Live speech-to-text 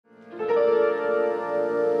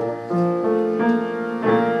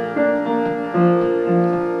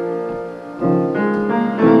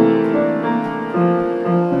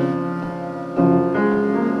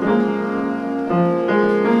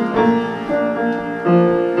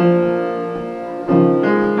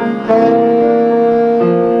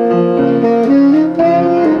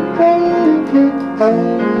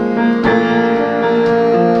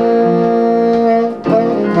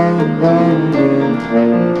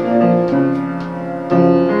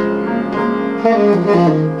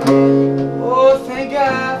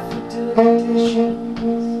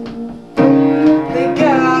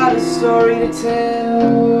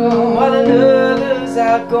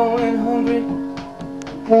not going hungry.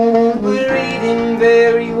 We're eating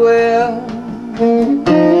very well.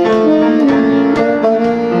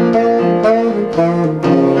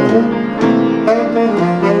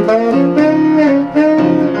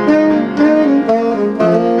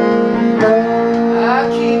 I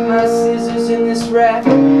keep my scissors in this rack.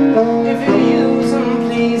 If you use them,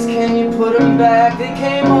 please, can you put them back? They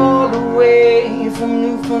came all the way from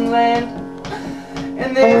Newfoundland,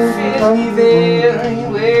 and they fit me very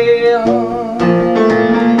well.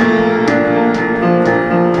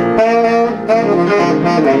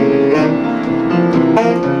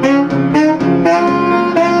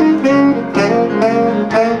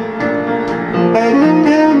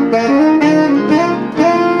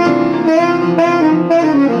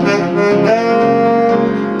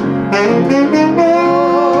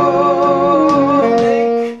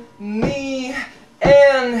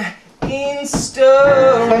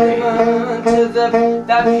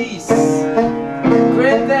 That peace,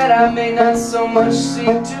 grant that I may not so much seek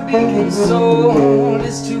to be consoled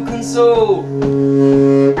as to console,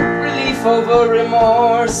 relief over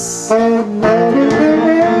remorse. So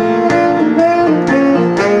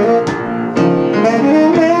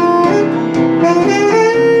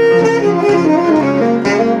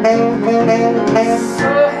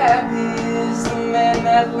happy is the man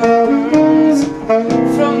that learns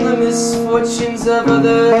from the misfortunes of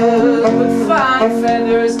others, but fine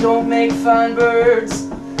feathers don't make fine birds.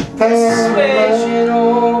 Persuasion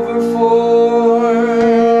over force.